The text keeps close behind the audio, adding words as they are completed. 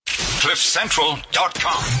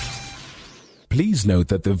CliffCentral.com. Please note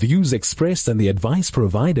that the views expressed and the advice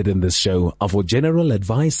provided in this show are for general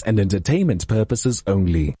advice and entertainment purposes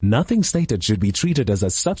only. Nothing stated should be treated as a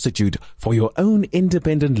substitute for your own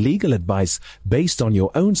independent legal advice based on your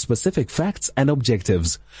own specific facts and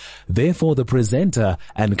objectives. Therefore, the presenter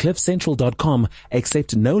and CliffCentral.com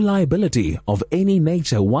accept no liability of any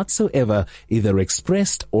nature whatsoever, either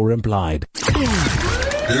expressed or implied.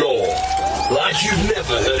 Law, like you've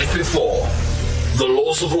never heard it before. The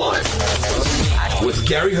Laws of Life with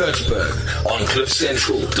Gary Hertzberg on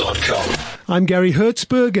CliffCentral.com. I'm Gary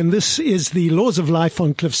Hertzberg, and this is the Laws of Life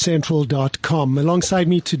on CliffCentral.com. Alongside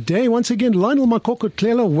me today, once again, Lionel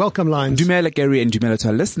Makoko-Tlela. Welcome, Lions. Dumela, Gary, and Dumela to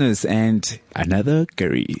our listeners, and another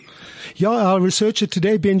Gary. Yeah, our researcher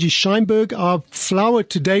today, Benji Scheinberg. Our flower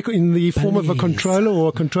today in the form of a controller, or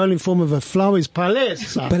a controller in form of a flower, is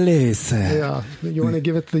Palesa. Palesa. Yeah. You want to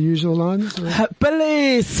give it the usual lines?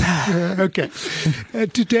 Palesa. Okay.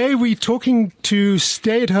 Today we're talking to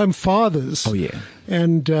stay-at-home fathers. Oh, yeah.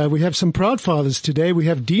 And we have some proud fathers today. We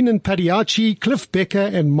have Deenan Padiachi, Cliff Becker,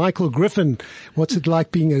 and Michael Griffin. What's it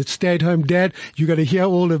like being a stay-at-home dad? You're going to hear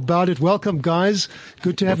all about it. Welcome, guys.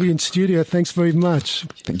 Good to have you in studio. Thanks very much.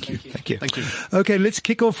 Thank you. Thank you. Thank you. Okay, let's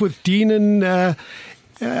kick off with Deenan.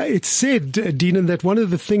 It's said, Deenan, that one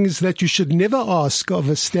of the things that you should never ask of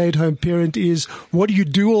a stay-at-home parent is, what do you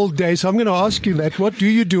do all day? So I'm going to ask you that. What do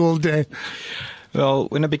you do all day? Well,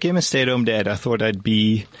 when I became a stay-at-home dad, I thought I'd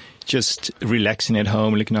be just relaxing at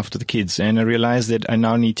home, looking after the kids. And I realized that I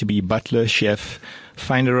now need to be butler, chef,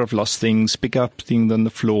 finder of lost things, pick up things on the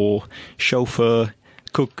floor, chauffeur,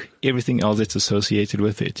 cook, everything else that's associated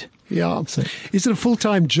with it. Yeah. So, is it a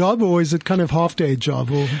full-time job, or is it kind of half-day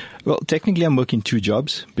job? Or? Well, technically I'm working 2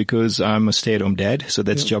 jobs because I'm a stay-at-home dad. So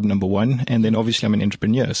that's job number 1. And then obviously I'm an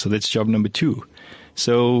entrepreneur. So that's job number 2.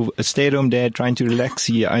 So a stay-at-home dad trying to relax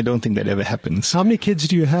here, I don't think that ever happens. How many kids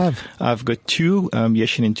do you have? I've got 2,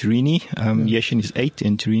 Yeshin and Turini. Yeshin is 8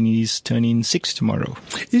 and Turini is turning 6 tomorrow.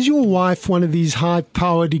 Is your wife one of these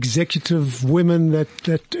high-powered executive women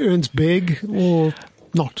that earns big, or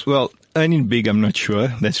not? Well, earning big, I'm not sure.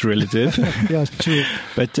 That's relative. Yeah, true.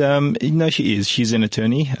 But, no, she is. She's an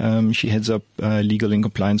attorney. She heads up legal and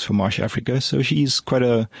compliance for Marsh Africa. So she's quite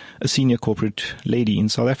a senior corporate lady in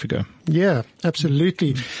South Africa. Yeah,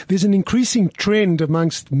 absolutely. There's an increasing trend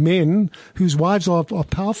amongst men whose wives are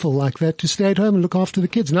powerful like that to stay at home and look after the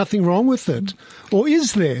kids. Nothing wrong with it. Or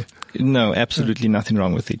is there? No, absolutely nothing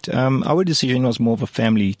wrong with it. Our decision was more of a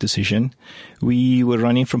family decision. We were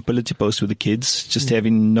running from pillar to post with the kids, just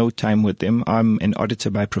having no time with them. I'm an auditor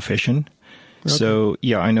by profession. Okay. So,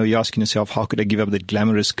 yeah, I know you're asking yourself, how could I give up that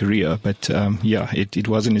glamorous career? But, it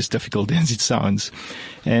wasn't as difficult as it sounds.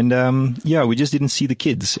 And, we just didn't see the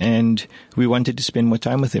kids, and we wanted to spend more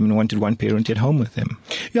time with them and wanted one parent at home with them.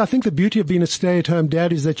 Yeah, I think the beauty of being a stay-at-home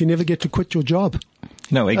dad is that you never get to quit your job.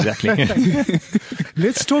 No, exactly.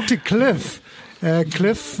 Let's talk to Cliff.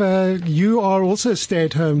 Cliff, you are also a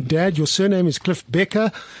stay-at-home dad. Your surname is Cliff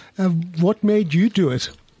Becker. What made you do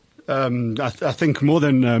it? I think more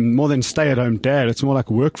than stay-at-home dad, it's more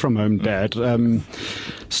like work-from-home dad.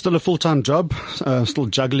 Still a full-time job, still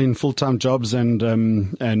juggling full-time jobs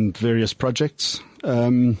and various projects.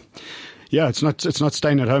 It's not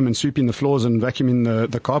staying at home and sweeping the floors and vacuuming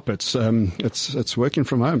the carpets. It's working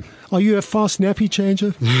from home. Are you a fast nappy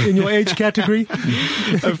changer in your age category?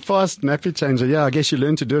 A fast nappy changer. Yeah, I guess you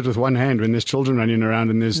learn to do it with one hand when there's children running around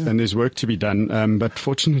and there's work to be done. But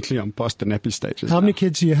fortunately, I'm past the nappy stages. How many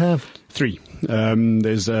kids do you have? 3.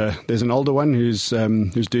 There's an older one who's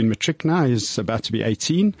doing matric now. He's about to be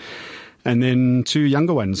 18. And then 2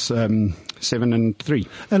 younger ones, 7 and 3.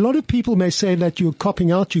 A lot of people may say that you're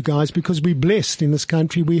copping out, you guys, because we're blessed in this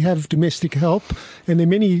country. We have domestic help, and there are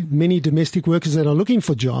many, many domestic workers that are looking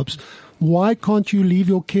for jobs. Why can't you leave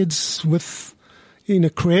your kids in a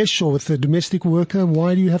creche or with a domestic worker?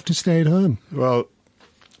 Why do you have to stay at home? Well,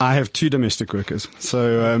 I have 2 domestic workers.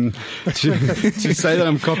 So to say that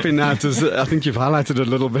I'm copying out is, I think you've highlighted it a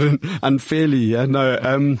little bit unfairly. Yeah?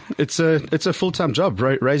 No, it's a full-time job.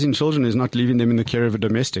 Raising children is not leaving them in the care of a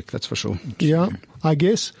domestic, that's for sure. Yeah, I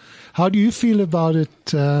guess. How do you feel about it?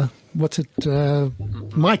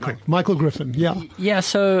 Michael Griffin, yeah. Yeah,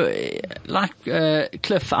 so like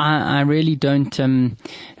Cliff, I really don't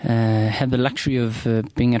have the luxury of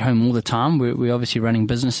being at home all the time. We're obviously running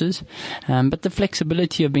businesses. But the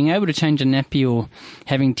flexibility of being able to change a nappy or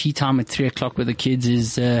having tea time at 3 o'clock with the kids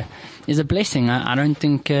is a blessing. I don't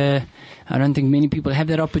think many people have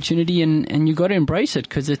that opportunity, and you got to embrace it,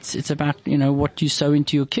 because it's about, what you sow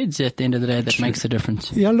into your kids at the end of the day that makes the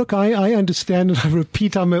difference. Yeah, look, I understand, and I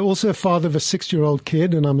repeat, I'm also a father of a 6-year-old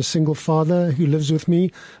kid, and I'm a single father who lives with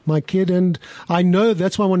me, my kid, and I know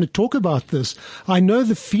that's why I want to talk about this. I know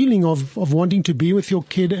the feeling of wanting to be with your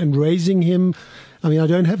kid and raising him. I mean, I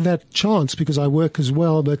don't have that chance because I work as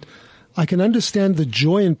well, but I can understand the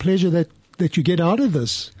joy and pleasure that you get out of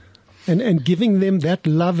this, and giving them that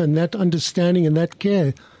love and that understanding and that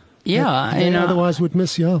care. Yeah, that they otherwise would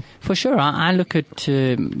miss. Yeah, for sure. I look at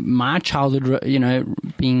my childhood,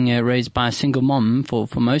 being raised by a single mom for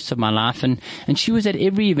most of my life, and she was at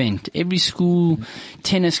every event, every school,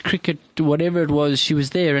 tennis, cricket, whatever it was, she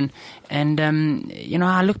was there, and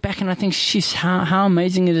I look back and I think, how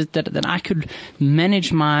amazing it is that I could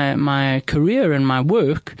manage my career and my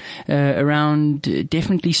work around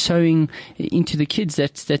definitely sowing into the kids.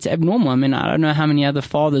 That's abnormal. I mean, I don't know how many other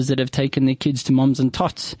fathers that have taken their kids to moms and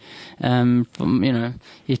tots.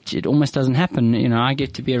 It almost doesn't happen. I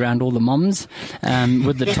get to be around all the moms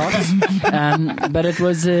with the tots, but it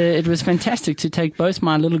was fantastic to take both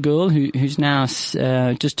my little girl, who's now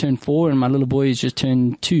just turned 4, and my little boy who's just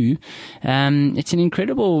turned 2. It's an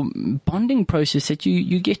incredible bonding process that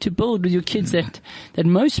you get to build with your kids that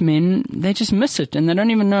most men, they just miss it, and they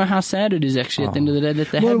don't even know how sad it is actually at the end of the day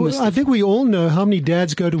that they have missed it. I think we all know how many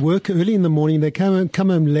dads go to work early in the morning, they come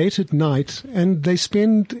home late at night, and they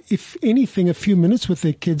spend, if anything, a few minutes with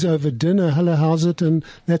their kids over dinner. Hello, how's it? And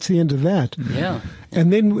that's the end of that. Yeah.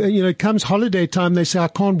 And then, it comes holiday time, they say, I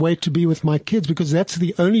can't wait to be with my kids, because that's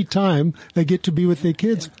the only time they get to be with their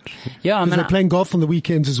kids. Yeah, I mean, they're playing golf on the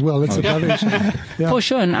weekends as well. That's another issue. Yeah. For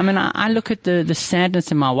sure. And I mean, I look at the sadness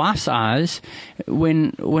in my wife's eyes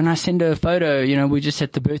when I send her a photo, we just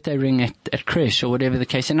had the birthday ring at creche or whatever the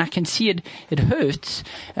case, and I can see it hurts.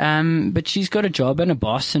 But she's got a job and a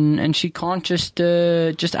boss, and she can't just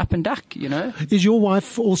up and duck, Is your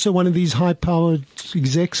wife also one of these high-powered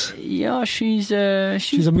execs? Yeah, she's a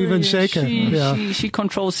mover and shaker. She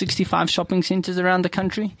controls 65 shopping centers around the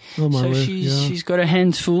country. Oh my word. She's got her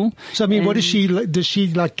hands full. So I mean, what does she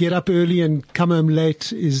like get up early and come home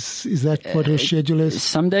late? Is that what her schedule is?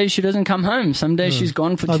 Some days she doesn't come home. Some days she's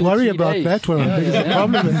gone for 2 or 3 days. I worry about that one. Because the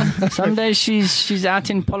problem is some days she's out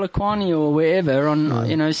in Polokwane or wherever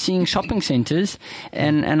on seeing shopping centers,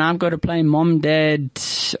 and I've got to play mom, dad,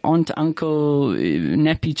 aunt, uncle,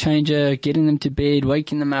 nappy changer, getting them to bed,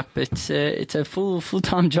 waking them up. It's a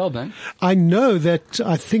full-time job, eh? I know that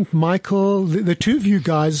I think Michael, the two of you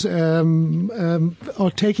guys, are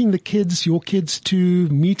taking your kids to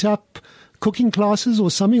meet up cooking classes or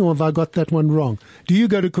something, or have I got that one wrong? Do you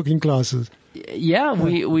go to cooking classes? Yeah,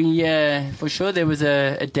 we for sure there was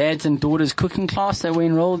a dads and daughters cooking class that we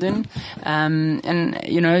enrolled in, and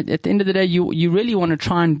at the end of the day you really want to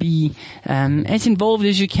try and be as involved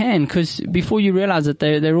as you can, because before you realize that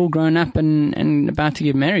they're all grown up and about to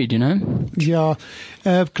get married. Yeah.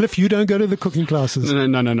 Cliff, you don't go to the cooking classes.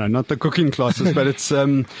 No, not the cooking classes, but it's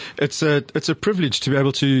a privilege to be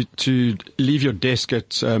able to leave your desk at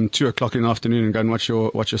 2:00 in the afternoon and go and watch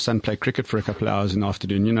your son play cricket for a couple of hours in the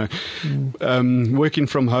afternoon. Working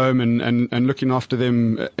from home and looking after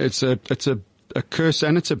them, it's a curse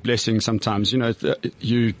and it's a blessing sometimes.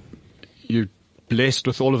 You blessed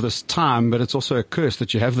with all of this time, but it's also a curse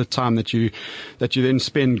that you have the time that you then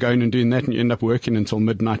spend going and doing that, and you end up working until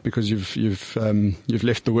midnight because you've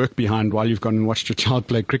left the work behind while you've gone and watched your child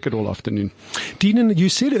play cricket all afternoon. Dean, you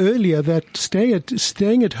said earlier that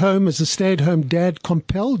staying at home as a stay-at-home dad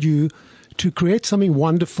compelled you to create something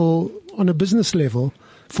wonderful on a business level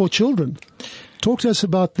for children. Talk to us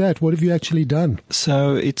about that. What have you actually done?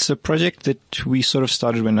 So it's a project that we sort of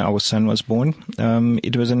started when our son was born.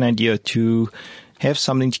 It was an idea to have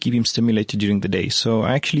something to keep him stimulated during the day. So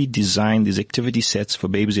I actually designed these activity sets for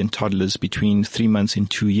babies and toddlers between 3 months and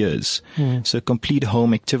 2 years. So a complete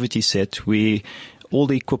home activity set where all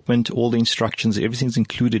the equipment, all the instructions, everything's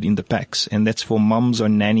included in the packs. And that's for mums or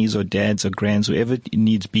nannies or dads or grands, whoever it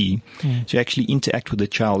needs be, to actually interact with the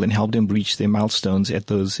child and help them reach their milestones at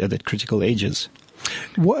that critical ages.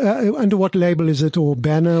 Under what label is it, or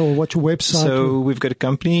banner, or what's your website? So we've got a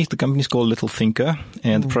company. The company is called Little Thinker,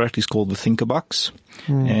 and the product is called the Thinker Box.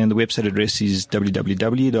 And the website address is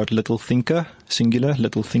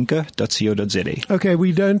www.littlethink.co.za. Okay,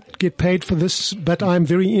 we don't get paid for this, but I'm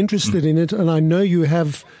very interested in it, and I know you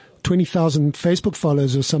have 20,000 Facebook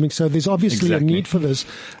followers or something. So there's obviously Exactly. a need for this.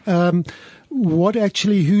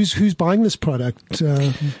 Who's buying this product?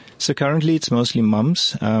 So currently it's mostly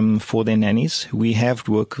mums for their nannies. We have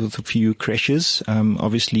worked with a few creches,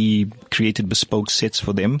 obviously created bespoke sets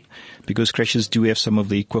for them because creches do have some of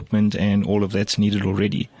the equipment and all of that's needed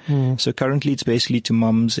already. So currently it's basically to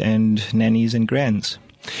mums and nannies and grands.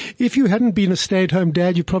 If you hadn't been a stay-at-home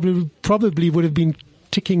dad, you probably would have been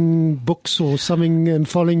ticking books or something and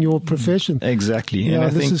following your profession. Exactly. Yeah, And I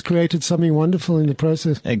this think has created something wonderful in the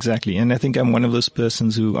process. Exactly. And I think I'm one of those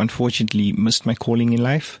persons who unfortunately missed my calling in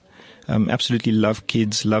life. Absolutely love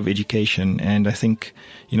kids, love education. And I think,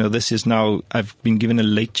 this is now, I've been given a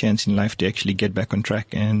late chance in life to actually get back on track.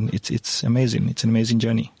 And it's amazing. It's an amazing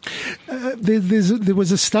journey. There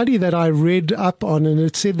was a study that I read up on, and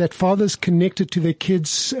it said that fathers connected to their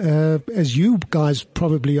kids, as you guys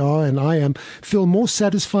probably are and I am, feel more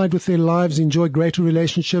satisfied with their lives, enjoy greater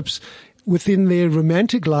relationships within their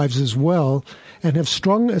romantic lives as well, and have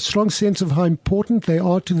a strong sense of how important they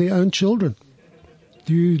are to their own children.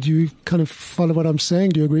 Do you kind of follow what I'm saying?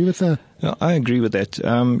 Do you agree with that? No, I agree with that.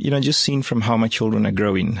 Just seeing from how my children are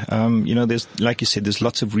growing, there's, like you said, there's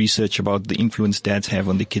lots of research about the influence dads have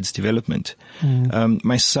on their kids' development.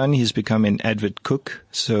 My son, he's become an avid cook,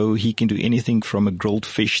 so he can do anything from a grilled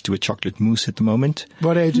fish to a chocolate mousse at the moment.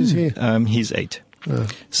 What age is he? He's 8.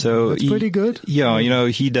 So That's pretty good. Yeah,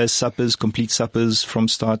 he does suppers, complete suppers from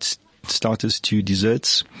starters to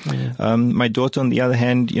desserts. My daughter, on the other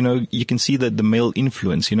hand, you can see that the male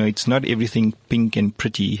influence, it's not everything pink and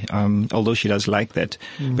pretty, although she does like that.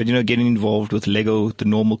 But, getting involved with Lego, the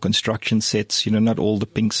normal construction sets, not all the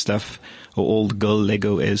pink stuff or all the girl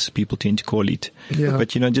Lego as people tend to call it. Yeah. But,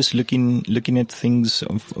 just looking at things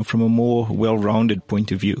from a more well-rounded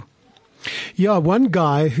point of view. Yeah, one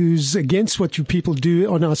guy who's against what you people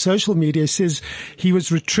do on our social media says he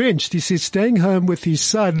was retrenched. He says staying home with his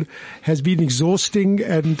son has been exhausting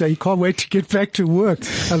and he can't wait to get back to work.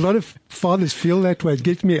 A lot of fathers feel that way.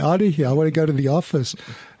 Get me out of here. I want to go to the office.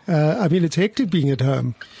 It's hectic being at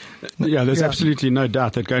home. Yeah, there's absolutely no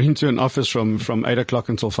doubt that going into an office from 8 o'clock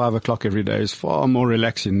until 5 o'clock every day is far more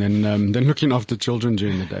relaxing than looking after children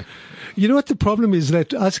during the day. You know what the problem is?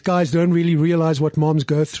 That us guys don't really realize what moms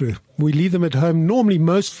go through. We leave them at home, normally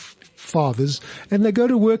most fathers, and they go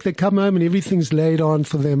to work, they come home and everything's laid on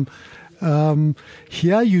for them.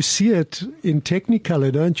 Here you see it in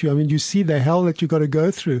Technicolor, don't you? I mean, you see the hell that you got to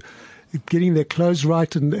go through, getting their clothes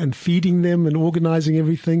right and feeding them and organizing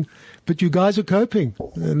everything. But you guys are coping,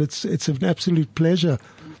 and it's an absolute pleasure.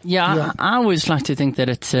 Yeah. I always like to think that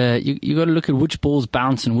it's you got to look at which balls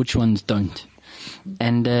bounce and which ones don't.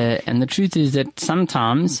 And the truth is that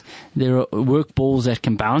sometimes there are work balls that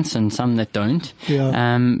can bounce and some that don't.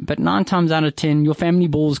 Yeah. But 9 times out of 10, your family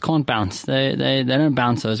balls can't bounce. They don't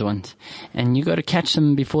bounce, those ones. And you got to catch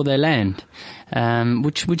them before they land.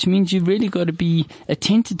 Which means you've really got to be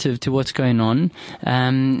attentive to what's going on,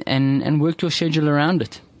 and work your schedule around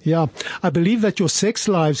it. Yeah, I believe that your sex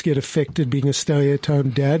lives get affected being a stay-at-home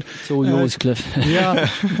dad. It's all yours, Cliff. Yeah,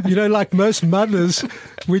 like most mothers,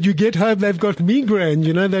 when you get home, they've got migraine.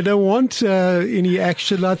 They don't want any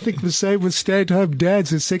action. I think the same with stay-at-home dads.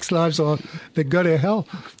 Their sex lives they go to hell.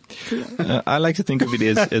 I like to think of it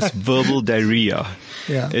as verbal diarrhea.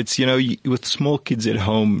 Yeah. It's, with small kids at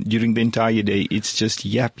home during the entire day, it's just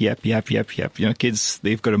yap. Kids,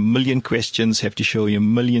 they've got a million questions, have to show you a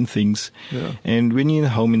million things. Yeah. And when you're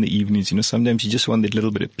home in the evenings, sometimes you just want that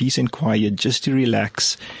little bit of peace and quiet just to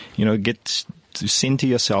relax, get to center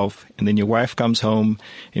yourself. And then your wife comes home,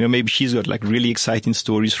 maybe she's got like really exciting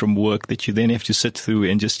stories from work that you then have to sit through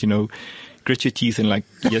and just, grit your teeth and like,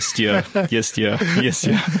 yes, dear, yes, dear, yes,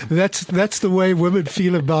 dear. That's the way women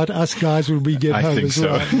feel about us guys when we get home think as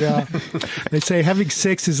well. so. Yeah. They say having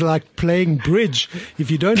sex is like playing bridge. If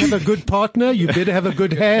you don't have a good partner, you better have a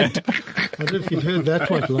good hand. I don't know if you've heard that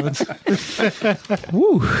one, Lance.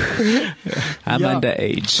 Woo. I'm Yeah.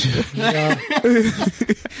 underage. Yeah.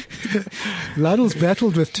 Lionel's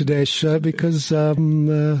battled with today's show because I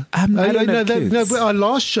don't have kids. our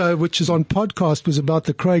last show, which is on podcast, was about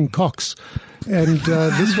the crowing cocks. And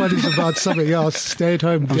this one is about something else.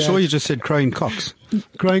 Stay-at-home dad. I'm sure you just said crowing cocks.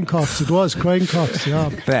 Crowing cocks. It was crowing cocks, yeah.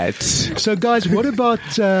 That. So, guys, what about,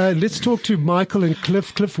 let's talk to Michael and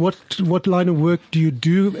Cliff. Cliff, what line of work do you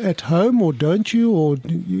do at home, or don't you, or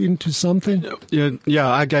you into something? Yeah,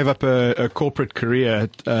 I gave up a corporate career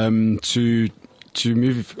to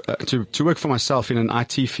move to work for myself in an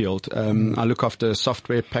IT field. I look after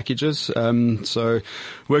software packages. So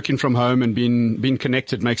working from home and being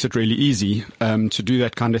connected makes it really easy to do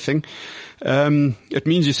that kind of thing. It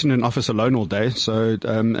means you sit in an office alone all day. So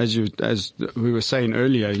as we were saying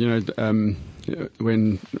earlier,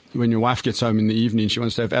 when your wife gets home in the evening, she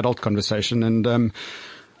wants to have adult conversation, and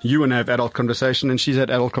you want to have adult conversation, and she's had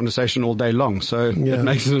adult conversation all day long. So it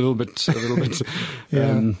makes it a little bit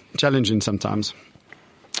challenging sometimes.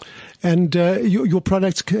 And your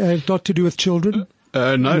products not to do with children?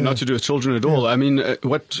 No, not to do with children at all. I mean,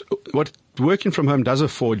 what working from home does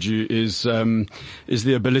afford you is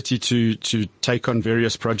the ability to take on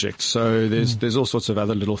various projects. So there's all sorts of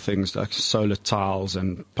other little things like solar tiles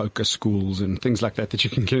and poker schools and things like that you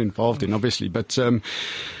can get involved in, obviously. But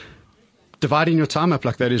dividing your time up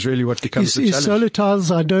like that is really what becomes the challenge. Is solar tiles,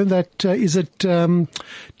 I know that, is it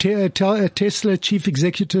Tesla chief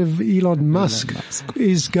executive Elon Musk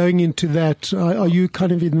is going into that? Are you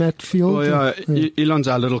kind of in that field? Well, Elon's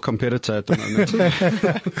our little competitor at the moment.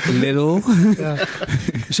 Little.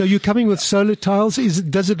 So you're coming with solar tiles.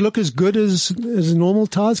 Does it look as good as normal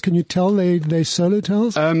tiles? Can you tell they're solar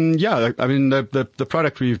tiles? I mean, the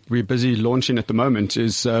product we're busy launching at the moment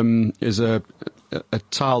is a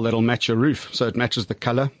tile that'll match your roof. So it matches the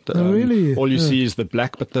color. Really? All you see is the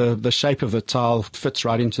black, but the shape of the tile fits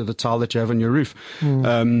right into the tile that you have on your roof.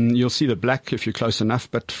 You'll see the black if you're close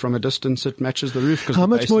enough, but from a distance it matches the roof. How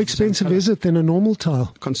much more expensive is it than a normal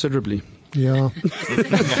tile? Considerably. Yeah.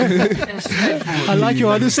 I like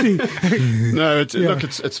your honesty. No,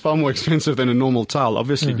 it's far more expensive than a normal tile,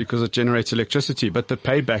 obviously, because it generates electricity. But the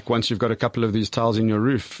payback, once you've got a couple of these tiles in your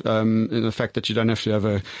roof, and the fact that you don't have to have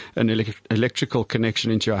an electrical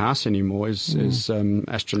connection into your house anymore is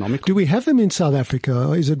astronomical. Do we have them in South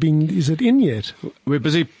Africa? Is it in yet? We're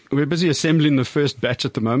busy assembling the first batch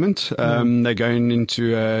at the moment. They're going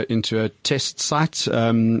into a test site,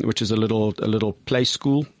 which is a little play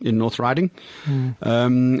school in North Riding.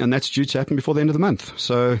 And that's due to happen before the end of the month.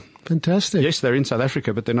 So fantastic. Yes, they're in South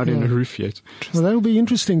Africa, but they're not in a roof yet. Well, that'll be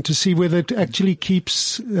interesting to see whether it actually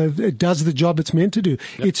it does the job it's meant to do.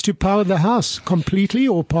 Yep. It's to power the house completely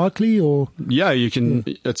or partly, or you can.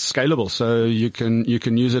 It's scalable, so you can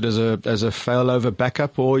use it as a failover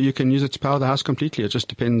backup, or you can use it to power the house completely. It just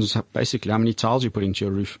depends basically how many tiles you put into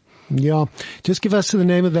your roof. Yeah, just give us the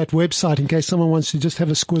name of that website in case someone wants to just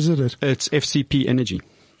have a squiz at it. It's FCP Energy.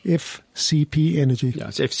 FCP Energy. Yeah,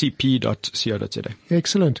 it's fcp.co.za.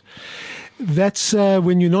 Excellent. That's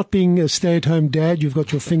when you're not being a stay-at-home dad, you've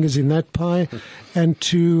got your fingers in that pie. And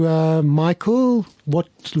to Michael, what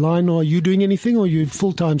line are you doing anything, or are you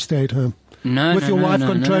full-time stay-at-home? No, with your wife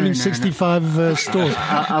controlling 65 stores.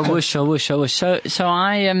 I wish. So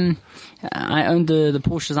I owned the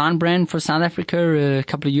Porsche Design brand for South Africa a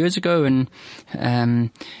couple of years ago, and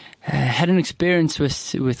had an experience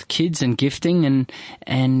with kids and gifting,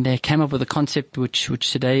 and came up with a concept which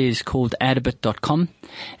today is called Adabit.com,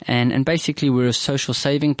 and basically we're a social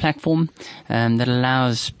saving platform that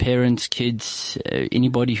allows parents, kids,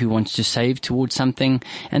 anybody who wants to save towards something,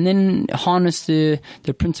 and then harness the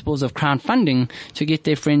principles of crowdfunding to get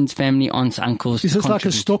their friends, family, aunts, uncles. Is this like a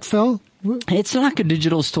Stokvel? It's like a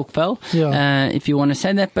digital Stokvel, if you want to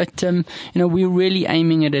say that. But we're really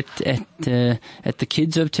aiming at the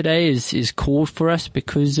kids of today is core for us,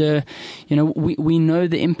 because we know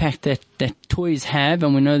the impact that toys have,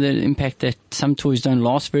 and we know the impact that some toys don't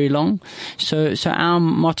last very long. So our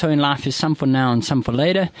motto in life is some for now and some for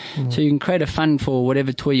later. So you can create a fund for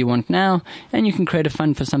whatever toy you want now, and you can create a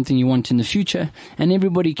fund for something you want in the future, and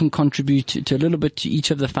everybody can contribute to a little bit to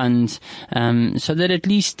each of the funds, so that at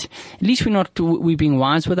least we're being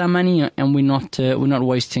wise with our money, and we're not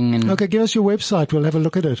wasting. Okay, give us your website. We'll have a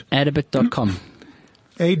look at it. Adabit.com.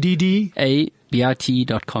 ADDABRT.com.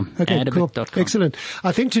 Okay, cool. Excellent.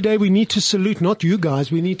 I think today we need to salute not you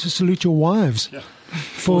guys. We need to salute your wives. Yeah.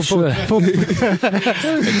 For sure.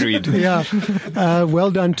 Agreed. Yeah.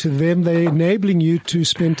 Well done to them. They're enabling you to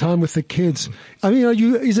spend time with the kids. I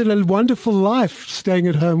mean, is it a wonderful life staying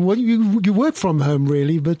at home? Well, you work from home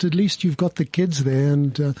really, but at least you've got the kids there,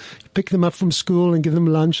 and pick them up from school and give them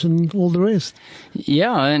lunch and all the rest.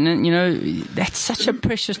 Yeah. And that's such a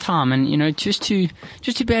precious time. And, just to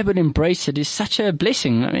be able to embrace it is such a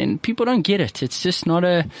blessing. I mean, people don't get it. It's just not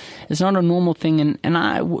a normal thing.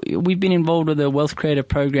 And we've been involved with a wealth create a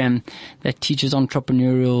program that teaches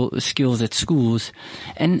entrepreneurial skills at schools.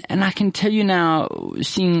 And I can tell you now,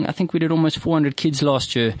 I think we did almost 400 kids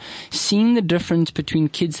last year, seeing the difference between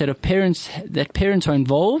kids that parents are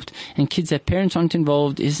involved and kids that parents aren't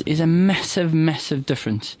involved is a massive, massive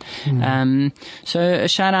difference. So a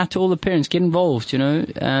shout out to all the parents, get involved,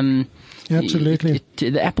 Absolutely.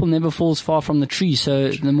 The apple never falls far from the tree,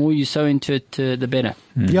 so the more you sow into it, the better.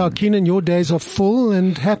 Yeah, Keenan, your days are full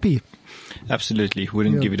and happy. Absolutely.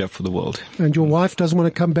 Wouldn't give it up for the world. And your wife doesn't want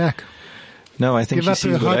to come back. No, I think she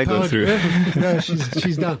sees what I go through. No,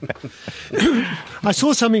 she's done. I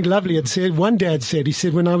saw something lovely. It said, one dad said, he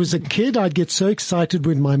said, when I was a kid, I'd get so excited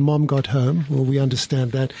when my mom got home. Well, we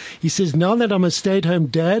understand that. He says, now that I'm a stay-at-home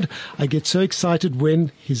dad, I get so excited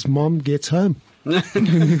when his mom gets home. Yeah.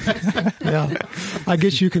 I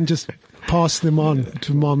guess you can just pass them on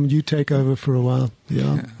to mom. You take over for a while.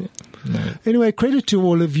 Yeah. No. Anyway, credit to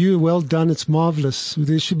all of you. Well done. It's marvelous.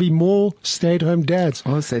 There should be more stay-at-home dads.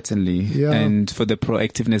 Oh, certainly. Yeah. And for the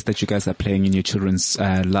proactiveness that you guys are playing in your children's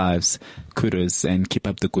lives, kudos, and keep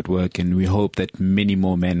up the good work. And we hope that many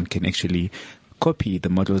more men can actually copy the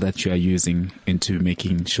model that you are using into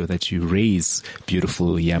making sure that you raise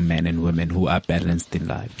beautiful young men and women who are balanced in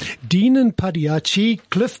life. Dean Padiachi,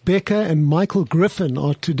 Cliff Becker, and Michael Griffin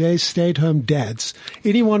are today's stay-at-home dads.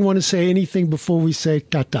 Anyone want to say anything before we say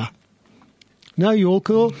tata? No, you all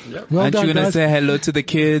cool? Yep. Well Aren't done, you going to guys. say hello to the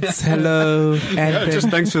kids? Hello. Just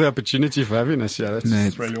thanks for the opportunity for having us. Yeah,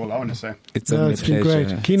 that's really all I want to say. It's been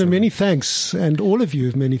great. Keenan, many thanks. And all of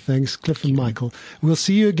you, many thanks, Cliff and Michael. We'll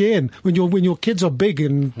see you again when your kids are big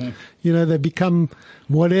and, they become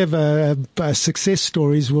whatever success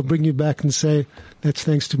stories. We'll bring you back and say, that's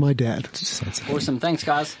thanks to my dad. Awesome. Thanks,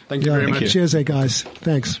 guys. Thank you very much. Cheers, guys.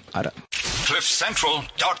 Thanks.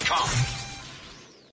 CliffCentral.com